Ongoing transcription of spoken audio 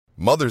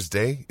Mother's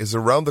Day is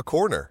around the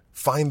corner.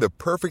 Find the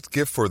perfect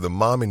gift for the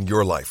mom in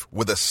your life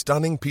with a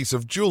stunning piece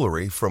of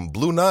jewelry from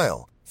Blue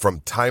Nile.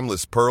 From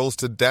timeless pearls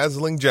to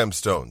dazzling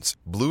gemstones,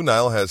 Blue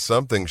Nile has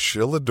something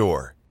she'll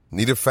adore.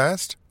 Need it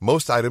fast?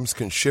 Most items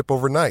can ship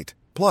overnight.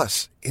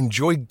 Plus,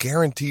 enjoy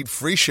guaranteed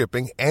free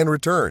shipping and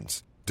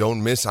returns.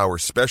 Don't miss our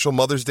special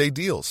Mother's Day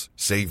deals.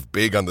 Save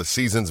big on the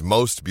season's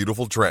most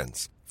beautiful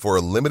trends. For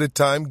a limited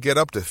time, get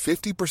up to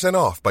 50%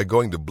 off by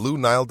going to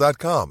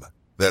BlueNile.com.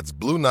 That's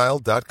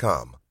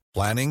BlueNile.com.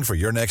 Planning for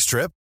your next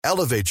trip?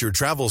 Elevate your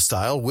travel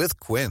style with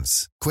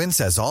Quince. Quince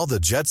has all the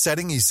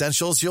jet-setting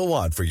essentials you'll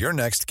want for your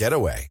next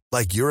getaway,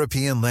 like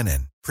European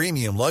linen,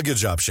 premium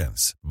luggage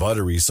options,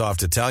 buttery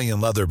soft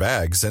Italian leather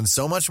bags, and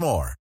so much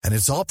more. And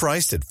it's all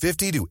priced at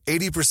 50 to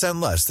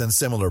 80% less than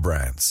similar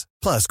brands.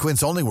 Plus,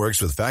 Quince only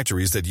works with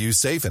factories that use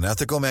safe and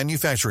ethical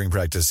manufacturing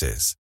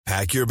practices.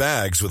 Pack your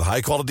bags with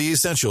high-quality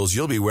essentials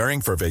you'll be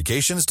wearing for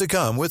vacations to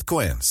come with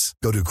Quince.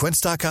 Go to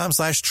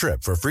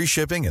quince.com/trip for free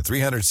shipping and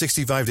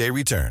 365-day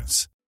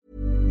returns.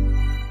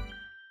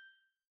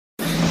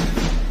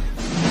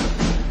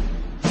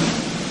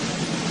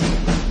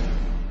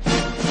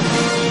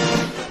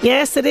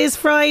 Yes, it is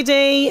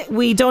Friday.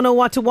 We don't know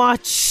what to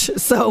watch,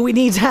 so we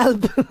need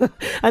help.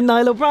 And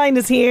Niall O'Brien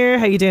is here.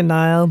 How you doing,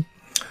 Niall?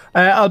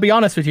 I'll be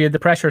honest with you, the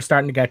pressure is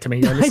starting to get to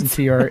me. I listened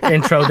to your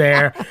intro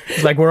there.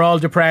 It's like we're all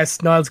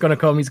depressed. Niall's going to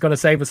come. He's going to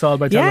save us all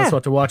by telling us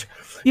what to watch.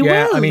 You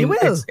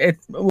will.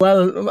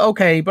 Well,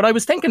 okay. But I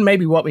was thinking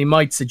maybe what we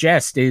might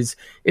suggest is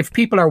if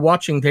people are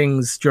watching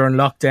things during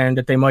lockdown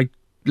that they might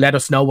let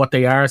us know what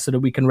they are so that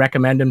we can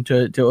recommend them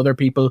to other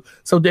people.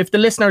 So if the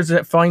listeners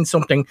find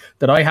something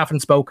that I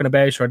haven't spoken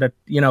about or that,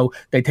 you know,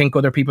 they think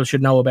other people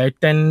should know about,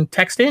 then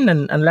text in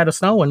and let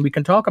us know and we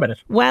can talk about it.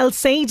 Well,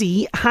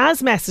 Sadie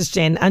has messaged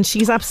in and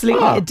she's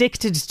absolutely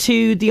addicted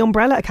to the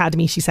Umbrella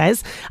Academy, she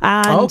says.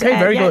 And, okay,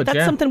 very good.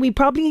 That's something we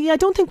probably, I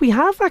don't think we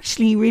have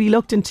actually really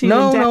looked into.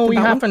 No, we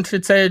haven't.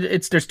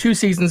 There's 2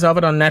 seasons of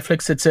it on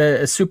Netflix. It's a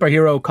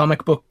superhero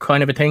comic book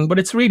kind of a thing, but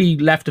it's really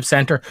left of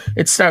centre.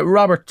 It's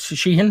Robert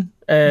Sheehan.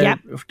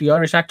 The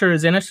Irish actor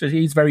is in it.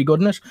 He's very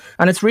good in it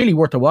and it's really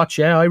worth a watch.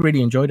 I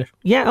really enjoyed it.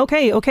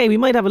 Okay, we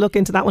might have a look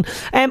into that one.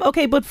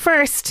 But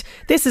first,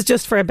 this is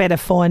just for a bit of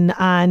fun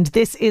and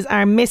this is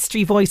our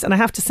mystery voice, and I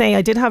have to say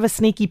I did have a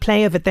sneaky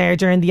play of it there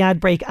during the ad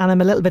break and I'm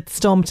a little bit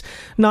stumped,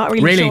 not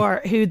really sure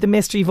who the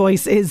mystery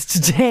voice is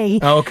today.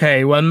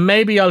 Okay, well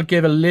maybe I'll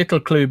give a little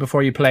clue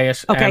before you play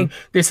it. Okay.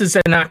 This is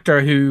an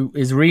actor who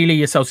is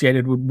really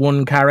associated with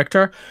one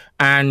character.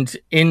 And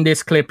in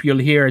this clip, you'll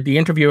hear the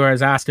interviewer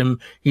has asked him,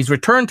 he's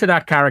returned to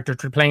that character,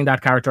 to playing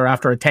that character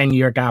after a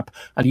 10-year gap.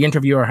 And the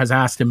interviewer has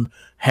asked him,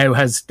 how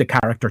has the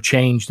character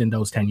changed in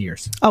those 10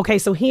 years? Okay,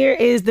 so here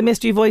is the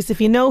mystery voice. If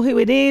you know who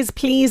it is,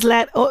 please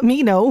let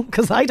me know,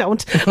 because I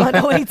don't, on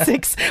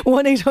 086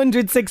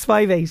 1800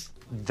 658.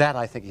 That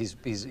I think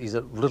he's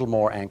a little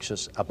more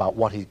anxious about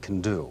what he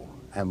can do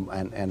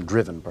and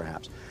driven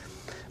perhaps.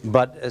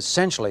 But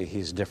essentially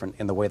he's different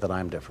in the way that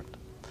I'm different.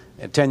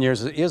 10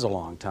 years is a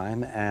long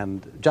time,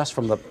 and just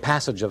from the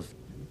passage of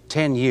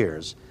 10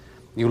 years,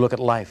 you look at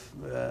life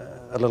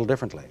a little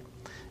differently.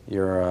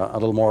 You're a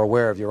little more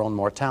aware of your own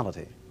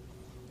mortality.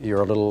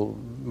 You're a little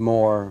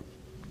more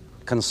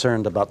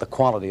concerned about the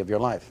quality of your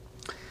life.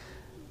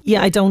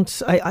 Yeah, I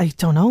don't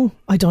know.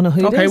 I don't know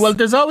who it is. Okay, well,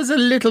 there's always a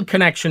little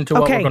connection to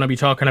what we're going to be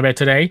talking about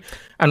today.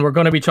 And we're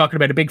going to be talking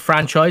about a big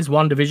franchise,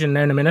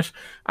 WandaVision, in a minute.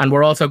 And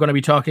we're also going to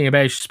be talking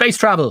about space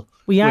travel.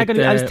 We are going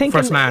to. I was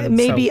thinking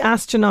maybe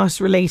astronaut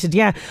related.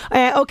 Yeah.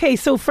 Okay.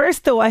 So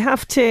first, though, I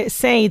have to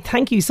say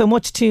thank you so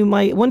much to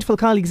my wonderful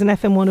colleagues in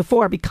FM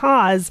 104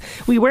 because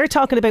we were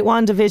talking about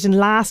WandaVision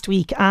last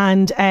week,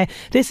 and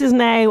this is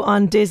now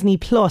on Disney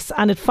Plus,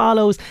 and it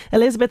follows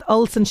Elizabeth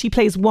Olsen. She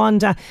plays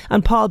Wanda,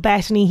 and Paul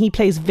Bettany, he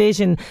plays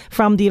Vision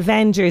from the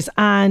Avengers.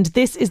 And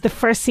this is the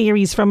first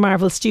series from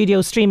Marvel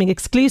Studios, streaming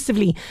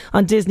exclusively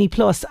on Disney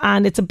Plus,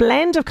 and it's a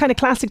blend of kind of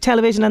classic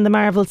television and the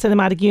Marvel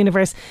Cinematic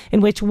Universe, in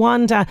which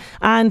Wanda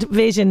and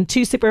Vision,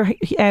 2 super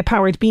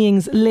powered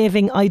beings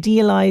living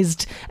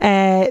idealised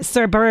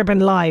suburban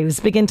lives,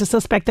 begin to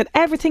suspect that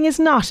everything is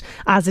not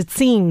as it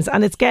seems,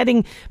 and it's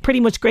getting pretty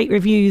much great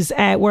reviews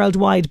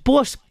worldwide.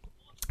 But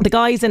the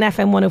guys in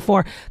FM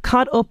 104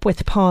 caught up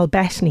with Paul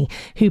Bettany,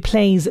 who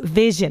plays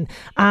Vision,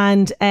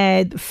 and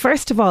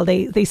first of all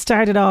they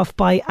started off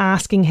by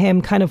asking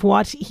him kind of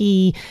what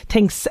he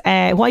thinks,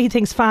 why he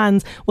thinks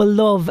fans will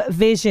love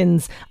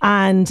Vision's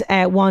and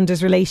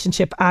Wanda's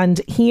relationship, and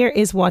here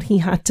is what he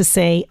had to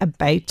say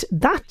about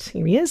that.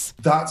 Here he is.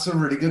 That's a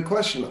really good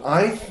question.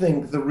 I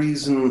think the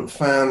reason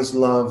fans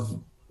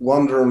love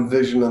Wanda and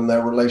Vision and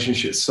their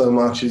relationship so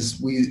much is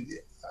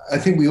I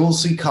think we all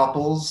see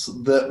couples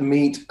that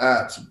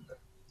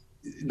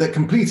that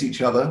complete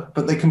each other,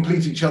 but they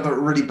complete each other at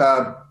really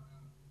bad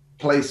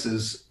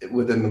places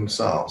within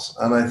themselves.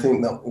 And I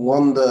think that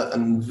Wanda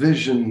and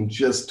Vision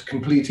just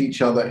complete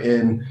each other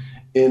in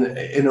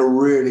a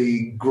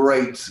really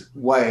great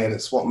way, and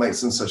it's what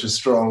makes them such a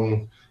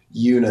strong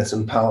unit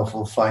and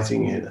powerful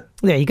fighting unit.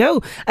 There you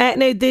go.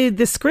 Now,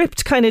 the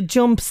script kind of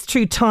jumps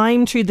through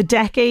time, through the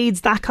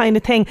decades, that kind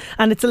of thing,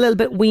 and it's a little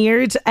bit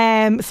weird.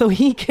 So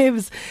he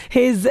gives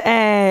his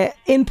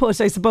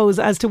input, I suppose,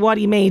 as to what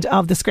he made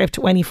of the script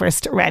when he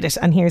first read it,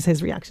 and here's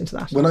his reaction to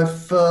that. When I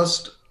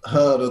first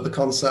heard of the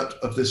concept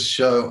of this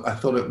show, I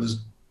thought it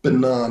was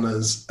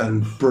bananas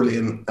and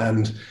brilliant,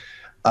 and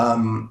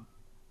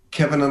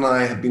Kevin and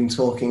I have been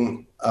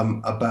talking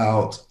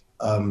about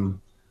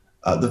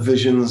The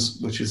Visions,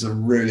 which is a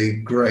really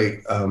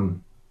great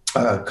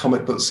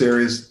comic book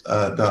series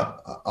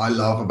that I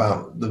love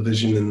about the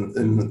Vision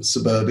in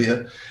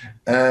suburbia.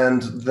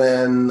 And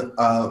then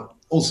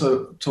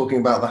also talking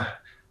about the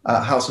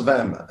House of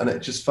M, and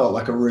it just felt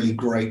like a really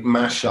great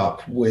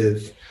mashup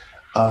with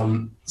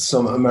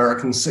some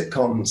American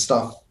sitcom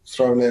stuff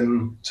thrown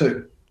in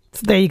too.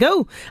 So there you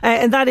go.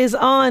 And that is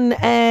on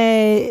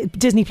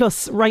Disney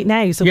Plus right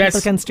now, so people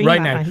can stream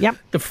right that now. Yep.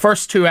 The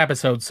first 2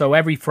 episodes, so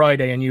every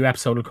Friday a new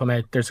episode will come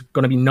out. There's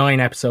going to be 9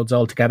 episodes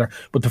altogether,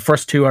 but the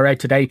first 2 are out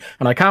today,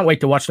 and I can't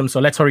wait to watch them,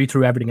 so let's hurry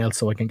through everything else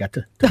so I can get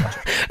to watch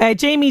it.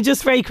 Jamie,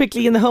 just very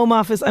quickly in the Home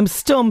Office, I'm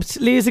stumped,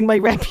 losing my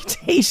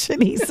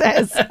reputation, he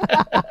says.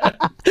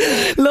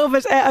 Love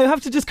it. I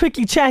have to just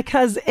quickly check,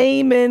 has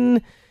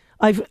Eamon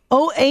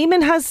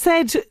has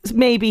said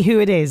maybe who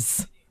it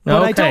is.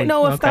 But I don't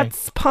know if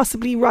that's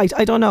possibly right.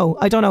 I don't know.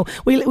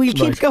 We'll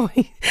keep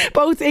going.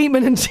 Both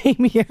Eamon and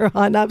Jamie are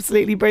on.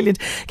 Absolutely brilliant.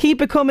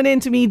 Keep it coming in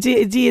to me. Do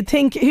you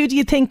think? Who do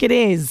you think it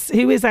is?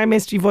 Who is our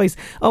mystery voice?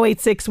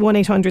 086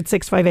 1800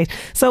 658.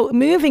 So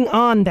moving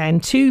on then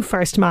to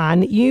First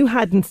Man. You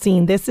hadn't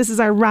seen this. This is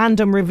our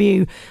random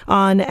review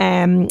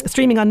on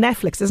streaming on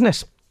Netflix, isn't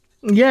it?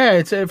 Yeah,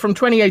 it's from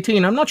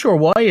 2018. I'm not sure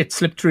why it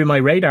slipped through my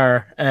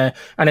radar. And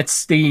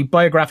it's the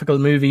biographical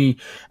movie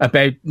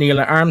about Neil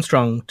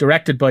Armstrong,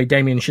 directed by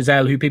Damien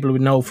Chazelle, who people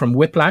would know from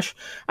Whiplash.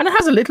 And it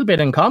has a little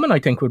bit in common, I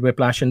think, with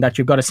Whiplash, in that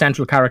you've got a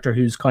central character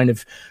who's kind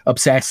of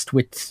obsessed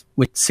with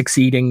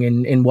succeeding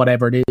in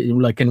whatever it is.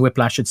 Like in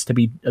Whiplash, it's to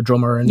be a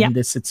drummer, and in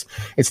this, it's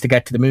to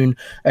get to the moon.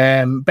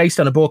 Based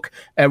on a book.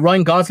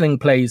 Ryan Gosling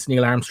plays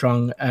Neil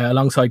Armstrong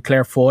alongside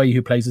Claire Foy,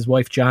 who plays his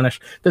wife Janet.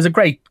 There's a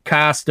great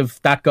cast of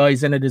that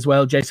guys in it as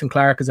well. Jason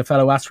Clarke is a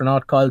fellow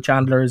astronaut. Kyle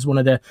Chandler is one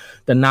of the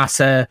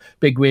NASA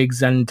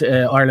bigwigs, and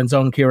Ireland's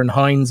own Ciarán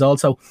Hinds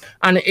also.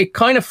 And it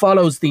kind of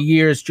follows the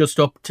years just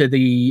up to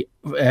the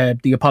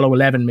Apollo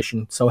 11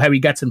 mission. So how he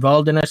gets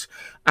involved in it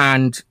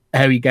and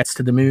how he gets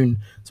to the moon.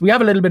 So we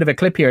have a little bit of a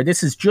clip here.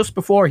 This is just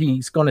before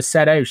he's going to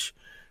set out,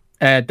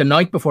 the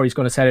night before he's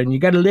going to set out, and you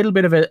get a little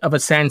bit of a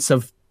sense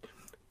of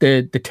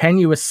the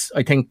tenuous,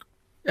 I think,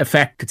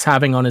 effect it's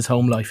having on his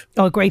home life.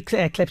 Oh, great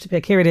clip to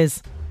pick. Here it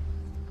is.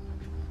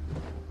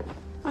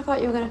 I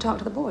thought you were going to talk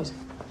to the boys.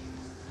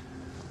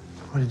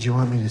 What did you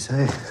want me to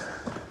say?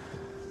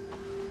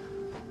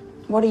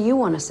 What do you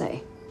want to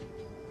say?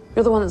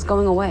 You're the one that's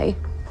going away.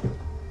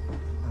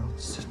 Well,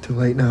 it's just too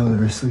late now.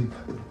 They're asleep.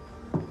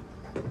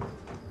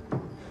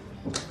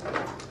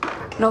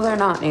 No, they're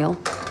not,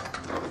 Neil.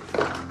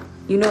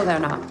 You know they're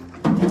not.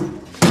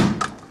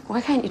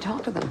 Why can't you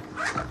talk to them?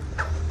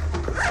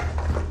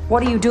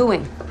 What are you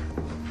doing?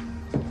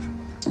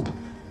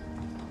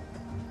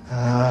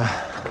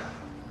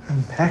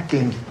 I'm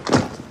packing.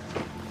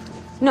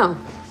 No.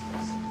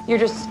 You're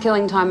just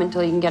killing time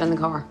until you can get in the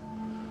car.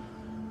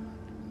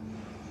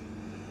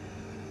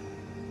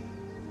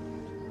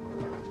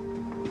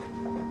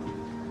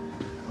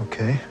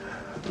 Okay.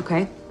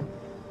 Okay.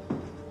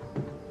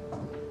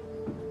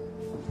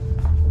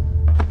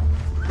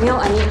 Neil,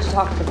 I need you to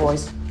talk to the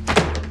boys.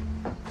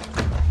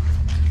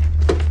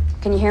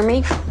 Can you hear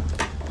me?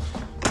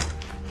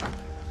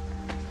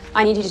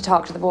 I need you to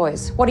talk to the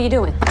boys. What are you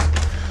doing?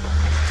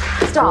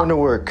 Stop. Going to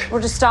work. Or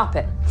just stop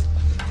it.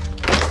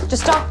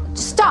 Just stop.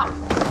 Just stop.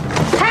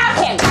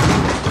 Packing!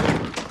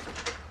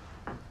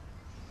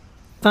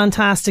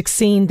 Fantastic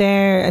scene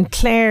there, and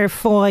Claire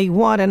Foy,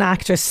 what an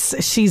actress.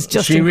 She's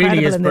just incredible. She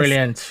really is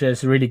brilliant.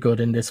 She's really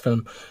good in this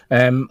film.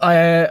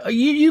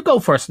 You go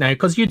first now,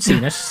 because you'd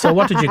seen it. So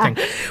what did you think?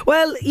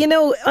 Well,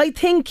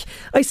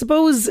 I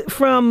suppose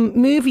from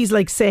movies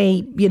like,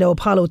 say,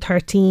 Apollo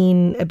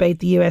 13, about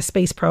the US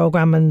space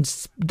program and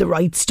The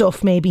Right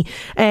Stuff, maybe,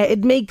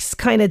 it makes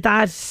kind of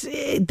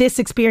this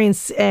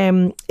experience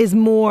is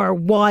more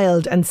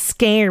wild and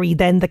scary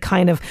than the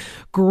kind of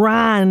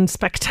grand,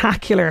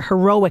 spectacular,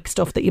 heroic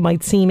stuff that you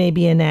might see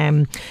maybe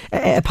in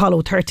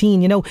Apollo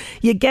 13.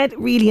 You get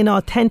really an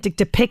authentic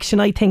depiction,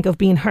 I think, of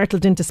being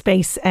hurtled into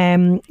space,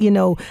 and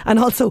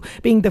also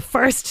being the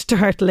first to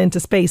hurtle into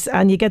space,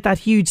 and you get that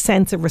huge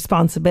sense of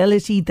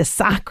responsibility, the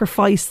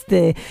sacrifice,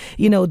 the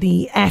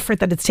effort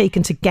that it's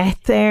taken to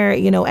get there,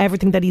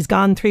 everything that he's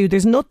gone through.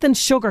 There's nothing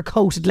sugar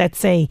coated, let's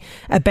say,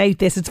 about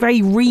this. It's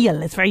very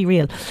real.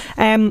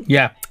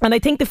 And I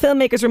think the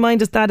filmmakers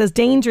remind us that as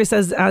dangerous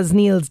as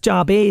Neil's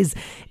job is,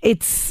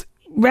 it's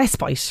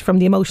respite from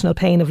the emotional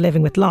pain of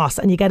living with loss.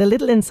 And you get a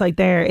little insight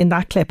there in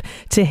that clip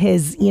to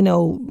his,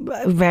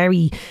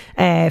 very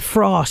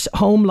fraught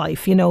home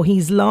life.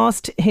 He's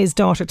lost his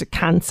daughter to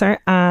cancer,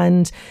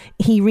 and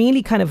he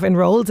really kind of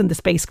enrolls in the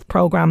space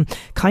program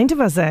kind of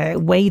as a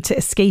way to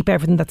escape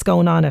everything that's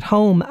going on at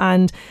home.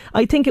 And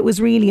I think it was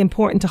really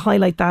important to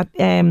highlight that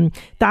in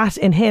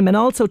him, and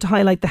also to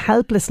highlight the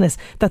helplessness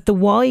that the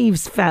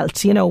wives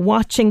felt,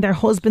 watching their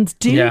husbands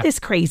do this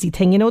crazy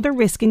thing. They're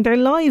risking their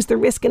lives, they're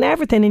risking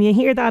everything. And you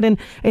hear that in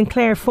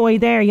Claire Foy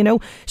there.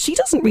 She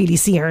doesn't really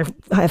see her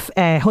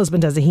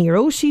husband as a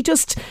hero. She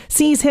just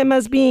sees him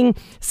as being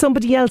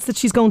somebody else that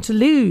she's going to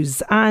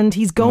lose, and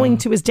he's going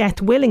to his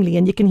death willingly.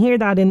 And you can hear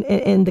that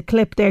in the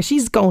clip there.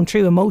 She's going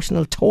through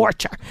emotional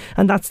torture,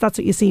 and that's what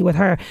you see with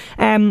her.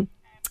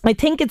 I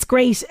think it's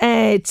great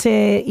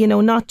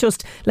to, not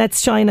just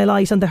let's shine a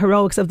light on the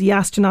heroics of the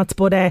astronauts,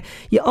 but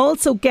you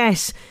also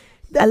get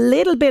a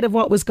little bit of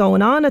what was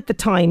going on at the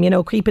time,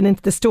 creeping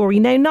into the story.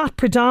 Now, not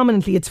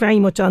predominantly, it's very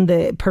much on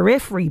the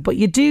periphery, but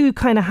you do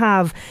kind of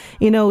have,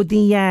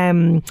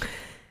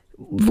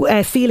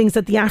 the feelings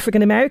that the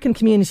African American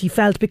community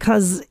felt,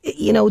 because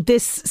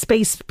this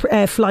space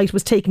flight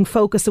was taking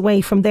focus away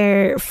from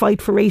their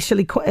fight for racial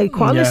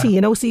equality.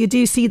 So you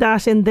do see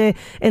that in the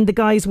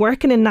guys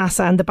working in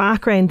NASA and the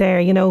background there.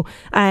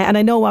 And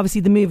I know obviously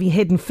the movie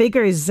Hidden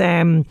Figures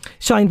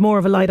shined more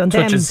of a light on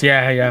them.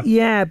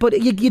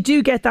 But you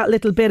do get that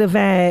little bit of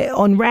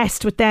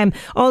unrest with them.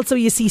 Also,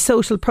 you see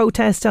social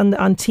protest on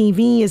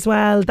TV as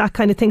well, that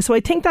kind of thing. So I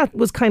think that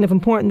was kind of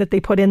important that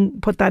they put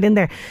that in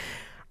there.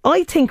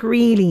 I think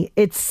really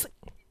it's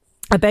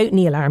about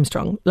Neil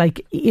Armstrong,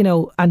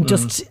 and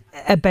just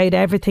about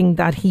everything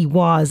that he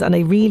was. And I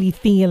really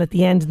feel at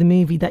the end of the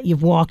movie that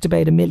you've walked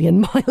about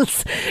 1,000,000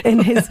 miles in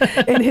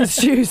his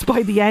shoes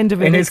by the end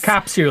of it. In his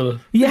capsule.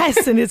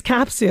 Yes, in his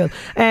capsule.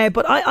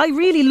 But I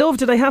really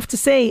loved it, I have to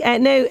say.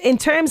 Now, in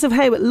terms of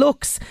how it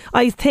looks,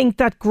 I think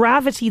that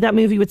Gravity, that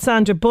movie with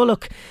Sandra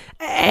Bullock,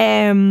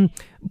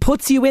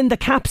 puts you in the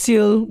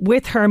capsule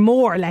with her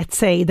more, let's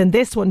say, than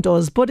this one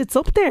does, but it's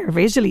up there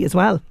visually as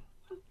well.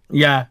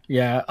 Yeah.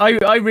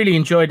 I really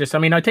enjoyed this. I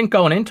mean, I think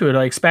going into it,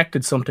 I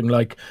expected something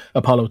like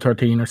Apollo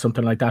 13 or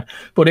something like that.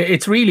 But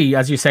it's really,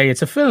 as you say,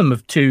 it's a film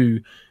of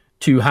two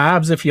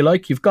halves, if you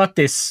like. You've got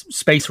this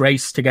space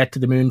race to get to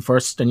the moon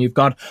first, and you've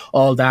got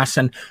all that.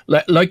 And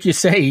like you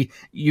say,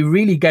 you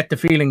really get the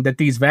feeling that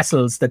these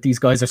vessels that these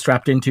guys are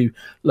strapped into,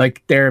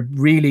 they're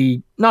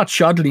really not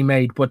shoddily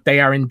made, but they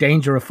are in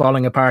danger of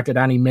falling apart at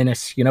any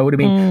minute. You know what I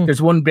mean?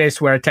 There's one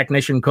base where a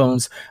technician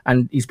comes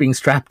and he's being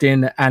strapped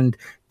in, and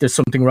there's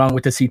something wrong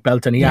with the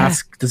seatbelt, and he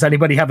asks, does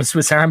anybody have a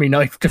Swiss Army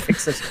knife to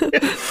fix it?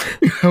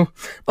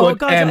 But,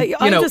 God,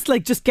 I'm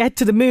just get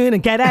to the moon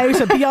and get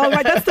out and be all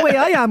right. That's the way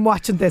I am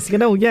watching this,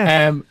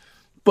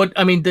 But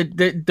I mean,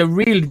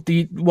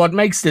 the what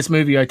makes this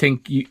movie, I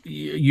think,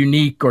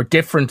 unique or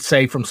different,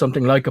 say, from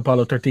something like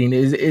Apollo 13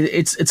 is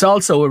it's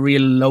also a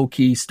real low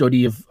key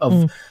study of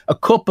a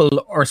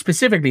couple, or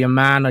specifically a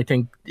man, I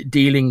think,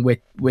 dealing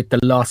with the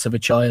loss of a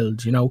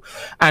child,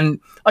 And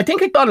I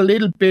think it got a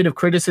little bit of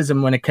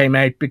criticism when it came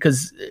out,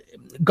 because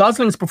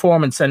Gosling's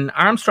performance, and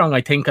Armstrong, I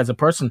think, as a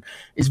person,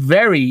 is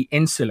very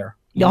insular.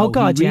 He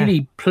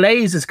really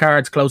plays his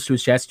cards close to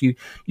his chest. You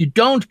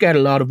don't get a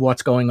lot of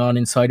what's going on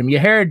inside him. You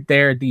heard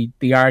there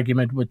the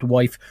argument with the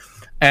wife.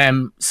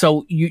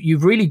 So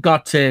you've really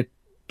got to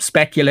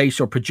speculate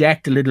or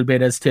project a little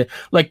bit as to,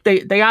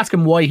 they ask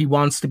him why he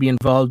wants to be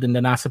involved in the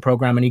NASA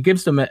program, and he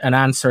gives them an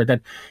answer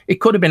that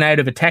it could have been out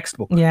of a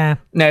textbook. Yeah.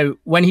 Now,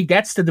 when he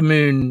gets to the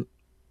moon,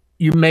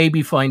 you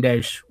maybe find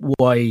out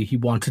why he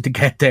wanted to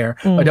get there.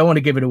 I don't want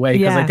to give it away,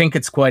 because I think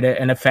it's quite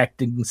an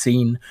affecting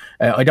scene.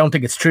 I don't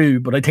think it's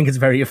true, but I think it's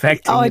very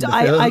affecting.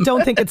 I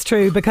don't think it's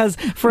true, because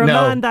for a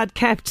man that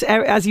kept,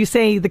 as you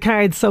say, the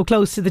cards so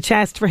close to the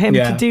chest, for him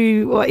to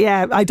do,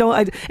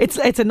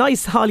 it's a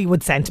nice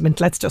Hollywood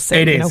sentiment, let's just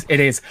say. It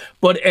is.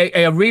 But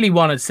I really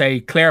want to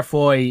say Claire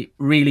Foy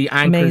really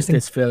anchors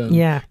this film.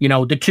 Yeah.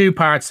 The two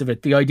parts of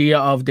it, the idea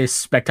of this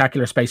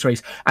spectacular space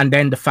race, and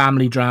then the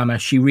family drama,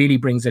 she really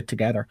brings it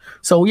together.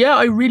 So yeah,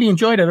 I really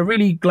enjoyed it. I'm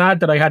really glad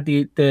that I had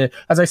the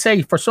as I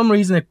say, for some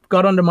reason it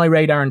got under my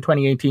radar in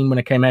 2018 when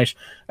it came out.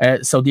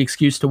 So the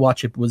excuse to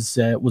watch it was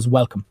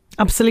welcome.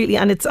 Absolutely,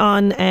 and it's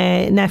on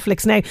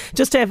Netflix now.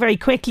 Just very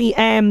quickly,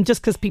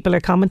 just because people are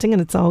commenting,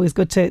 and it's always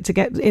good to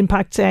get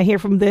impact here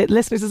from the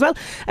listeners as well.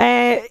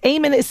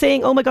 Eamon is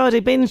saying, oh my God, I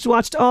binge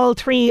watched all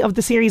 3 of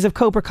the series of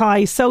Cobra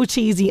Kai. So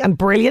cheesy and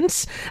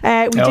brilliant.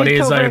 I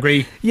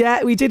agree.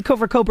 Yeah, we did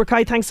cover Cobra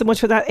Kai. Thanks so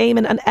much for that,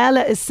 Eamon. And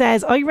Ella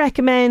says, I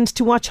recommend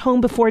to watch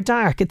Home Before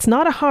Dark. It's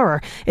not a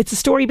horror. It's a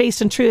story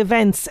based on true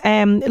events.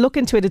 Look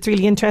into it. It's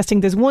really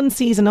interesting. There's 1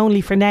 season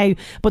only for now,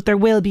 but there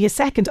will be a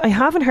second. I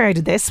haven't heard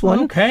of this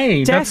one. Okay.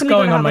 That's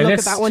going on my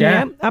list. That one,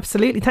 yeah,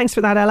 absolutely. Thanks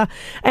for that, Ella.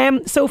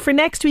 So for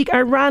next week,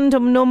 our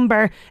random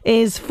number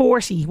is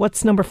 40.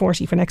 What's number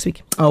 40 for next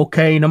week?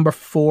 Okay, number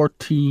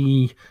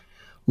 40.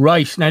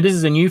 Right, now this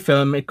is a new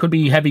film. It could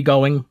be heavy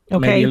going.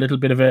 Okay. Maybe a little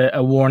bit of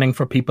a warning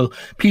for people.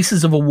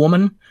 Pieces of a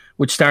Woman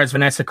which stars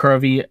Vanessa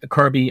Kirby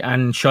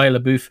and Shia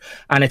LaBeouf.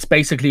 And it's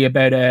basically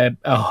about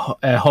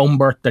a home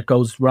birth that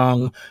goes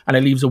wrong, and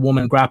it leaves a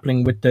woman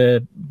grappling with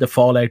the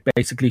fallout.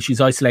 Basically,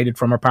 she's isolated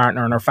from her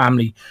partner and her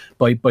family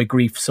by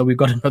grief. So we've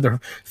got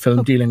another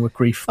film dealing with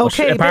grief.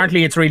 Okay, but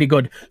apparently it's really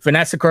good.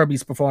 Vanessa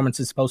Kirby's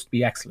performance is supposed to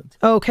be excellent.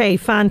 Okay,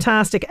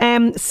 fantastic.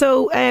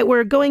 So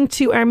we're going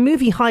to our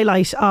movie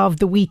highlight of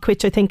the week,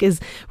 which I think is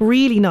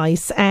really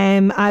nice.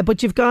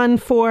 But you've gone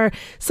for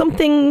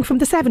something from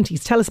the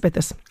 70s. Tell us about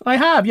this. I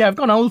have, yeah. I've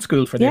gone old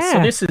school for this. Yeah.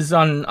 So this is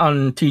on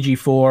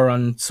TG4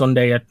 on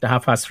Sunday at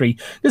 3:30.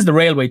 This is The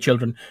Railway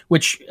Children,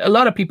 which a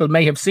lot of people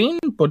may have seen,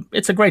 but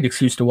it's a great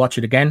excuse to watch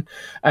it again.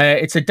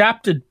 It's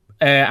adapted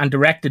and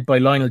directed by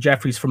Lionel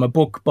Jeffries from a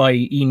book by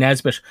E.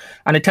 Nesbitt.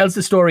 And it tells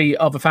the story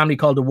of a family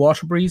called the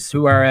Waterburys,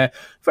 who are a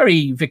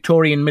very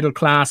Victorian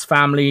middle-class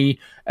family,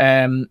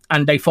 and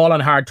they fall on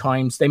hard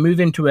times. They move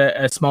into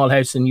a small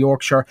house in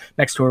Yorkshire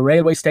next to a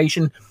railway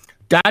station.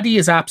 Daddy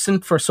is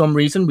absent for some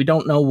reason. We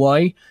don't know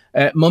why.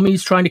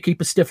 Mummy's trying to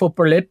keep a stiff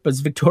upper lip, as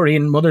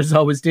Victorian mothers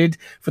always did,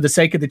 for the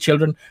sake of the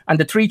children. And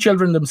the three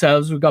children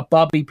themselves, we've got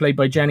Bobby, played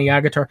by Jenny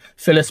Agutter,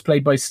 Phyllis,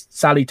 played by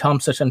Sally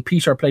Thompson, and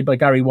Peter, played by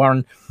Gary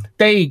Warren.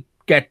 They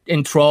get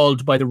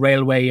enthralled by the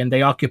railway and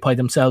they occupy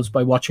themselves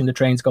by watching the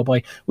trains go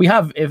by. We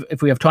have,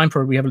 if we have time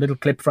for it, we have a little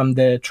clip from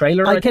the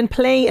trailer. I can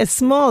play a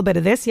small bit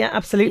of this. Yeah,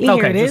 absolutely.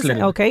 Okay, here it is.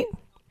 Okay.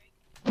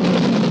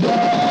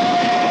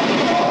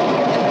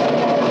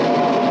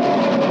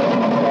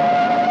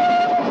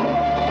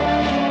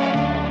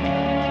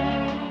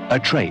 A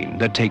train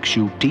that takes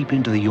you deep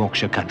into the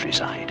Yorkshire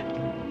countryside.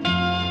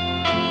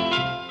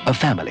 A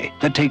family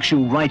that takes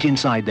you right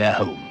inside their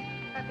home.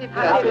 Happy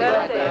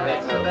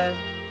birthday.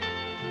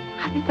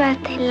 Happy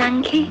birthday,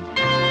 Lanky.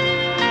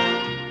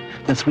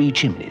 The Three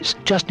Chimneys,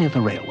 just near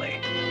the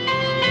railway,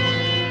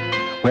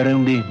 where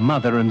only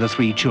Mother and the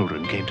three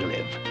children came to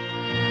live.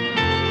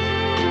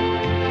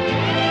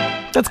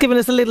 That's given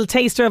us a little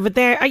taster of it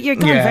there. You're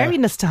going very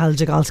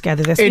nostalgic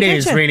altogether this week. It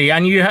is really,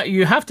 and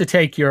you have to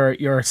take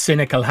your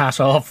cynical hat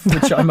off,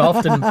 which I'm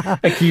often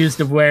accused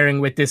of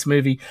wearing with this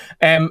movie.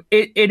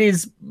 It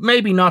is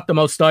maybe not the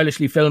most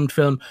stylishly filmed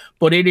film,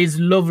 but it is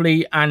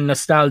lovely and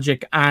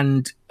nostalgic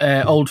and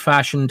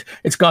old-fashioned.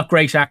 It's got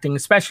great acting,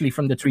 especially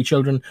from the three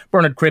children.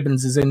 Bernard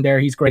Cribbins is in there.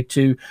 He's great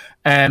too.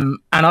 And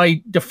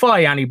I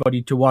defy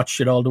anybody to watch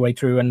it all the way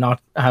through and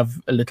not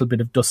have a little bit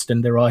of dust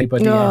in their eye by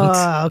the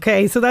end.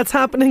 Okay, so that's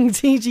happening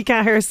TG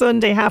Cahir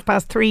Sunday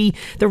 3:30,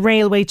 The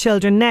Railway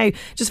Children. Now,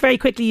 just very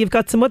quickly, you've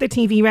got some other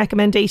TV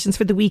recommendations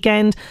for the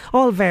weekend,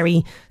 all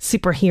very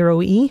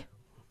superhero-y.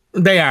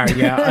 They are,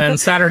 yeah. And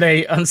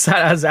Saturday, as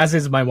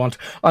is my want,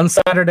 on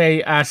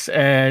Saturday at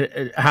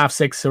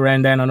 6:30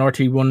 around then on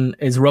RT1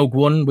 is Rogue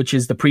One, which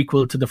is the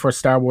prequel to the first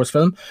Star Wars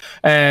film.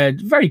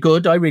 Very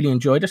good. I really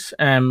enjoyed it.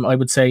 I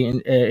would say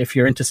if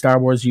you're into Star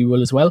Wars, you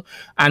will as well.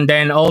 And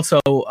then also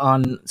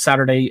on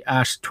Saturday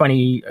at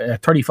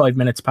 35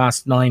 minutes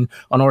past 9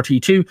 on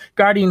RT2,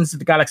 Guardians of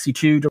the Galaxy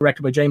 2,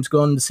 directed by James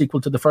Gunn, the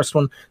sequel to the first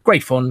one.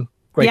 Great fun.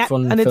 Great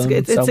fun, and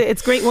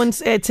it's great ones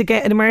to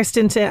get immersed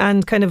into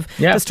and kind of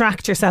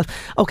distract yourself.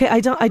 Okay, I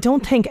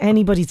don't think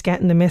anybody's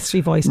getting the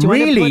mystery voice. Do you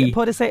want to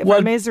put us out of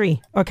our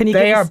misery, or can you?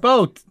 They are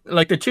both,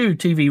 like, the two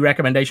TV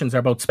recommendations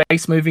are both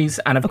space movies,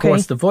 and of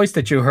course the voice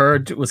that you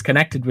heard was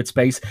connected with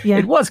space. Yeah.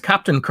 It was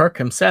Captain Kirk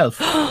himself,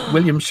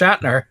 William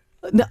Shatner.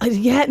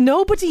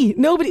 Nobody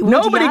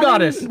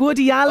got it.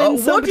 Woody Allen,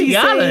 somebody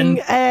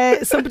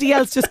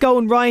else just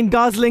going Ryan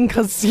Gosling,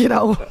 because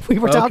we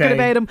were talking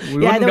about him.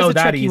 There was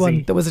a tricky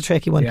one. There was a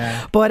tricky one.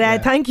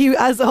 But thank you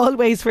as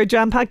always for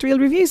jam-packed real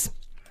reviews.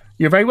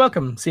 You're very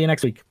welcome. See you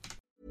next week.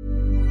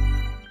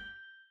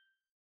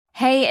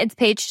 Hey, it's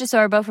Paige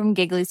DeSorbo from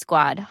Giggly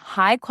Squad.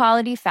 High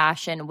quality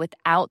fashion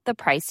without the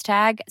price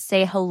tag.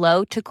 Say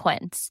hello to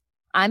Quince.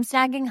 I'm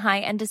snagging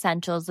high-end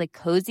essentials like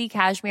cozy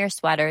cashmere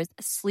sweaters,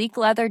 sleek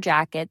leather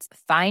jackets,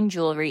 fine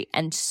jewelry,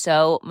 and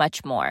so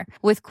much more.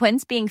 With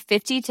Quince being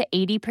 50 to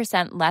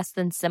 80% less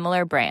than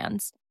similar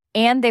brands.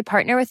 And they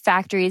partner with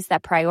factories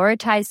that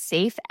prioritize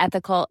safe,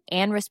 ethical,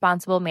 and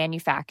responsible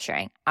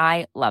manufacturing.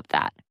 I love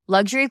that.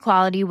 Luxury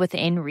quality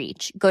within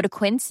reach. Go to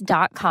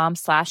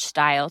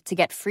quince.com/style to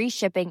get free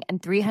shipping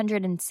and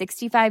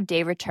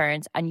 365-day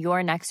returns on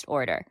your next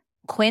order.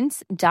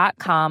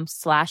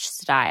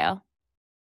 Quince.com/style.